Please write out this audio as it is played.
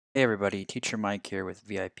Hey everybody, Teacher Mike here with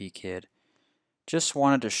VIPKID. Just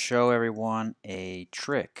wanted to show everyone a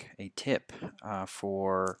trick, a tip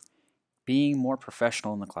for being more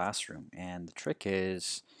professional in the classroom. And the trick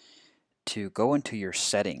is to go into your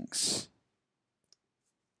settings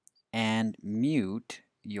and mute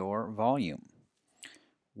your volume.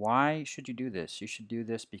 Why should you do this? You should do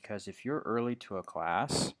this because if you're early to a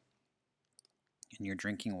class and you're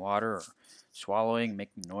drinking water or swallowing,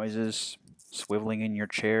 making noises, swiveling in your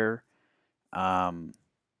chair, um,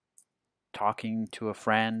 talking to a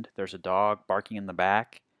friend, there's a dog barking in the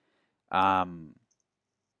back, um,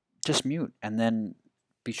 just mute and then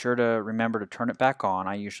be sure to remember to turn it back on.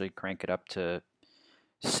 I usually crank it up to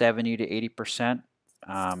 70 to 80%.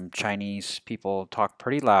 Chinese people talk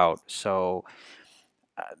pretty loud, so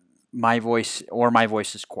uh, my voice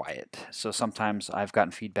is quiet. So sometimes I've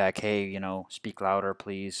gotten feedback, hey, speak louder,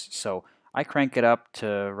 please. So I crank it up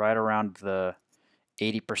to right around the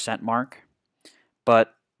 80% mark.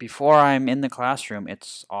 But before I'm in the classroom,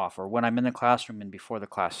 it's off. Or when I'm in the classroom and before the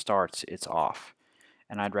class starts, it's off.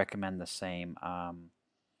 And I'd recommend the same.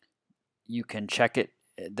 You can check it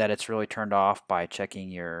that it's really turned off by checking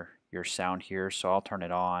your sound here. So I'll turn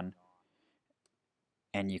it on,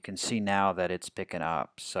 and you can see now that it's picking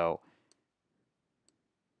up. So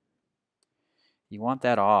you want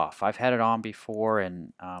that off. I've had it on before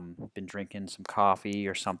and been drinking some coffee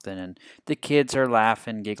or something, and the kids are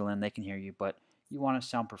laughing, giggling. They can hear you, but you want to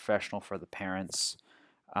sound professional for the parents.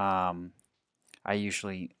 Um, I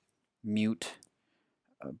usually mute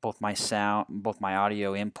both my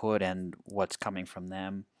audio input and what's coming from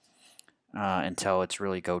them until it's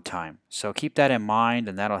really go time. So keep that in mind,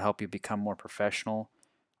 and that'll help you become more professional.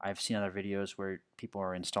 I've seen other videos where people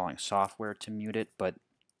are installing software to mute it, but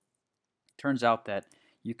turns out that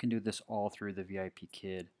you can do this all through the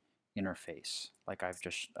VIPKID interface, like I've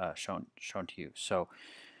just shown to you. So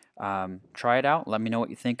try it out. Let me know what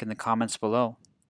you think in the comments below.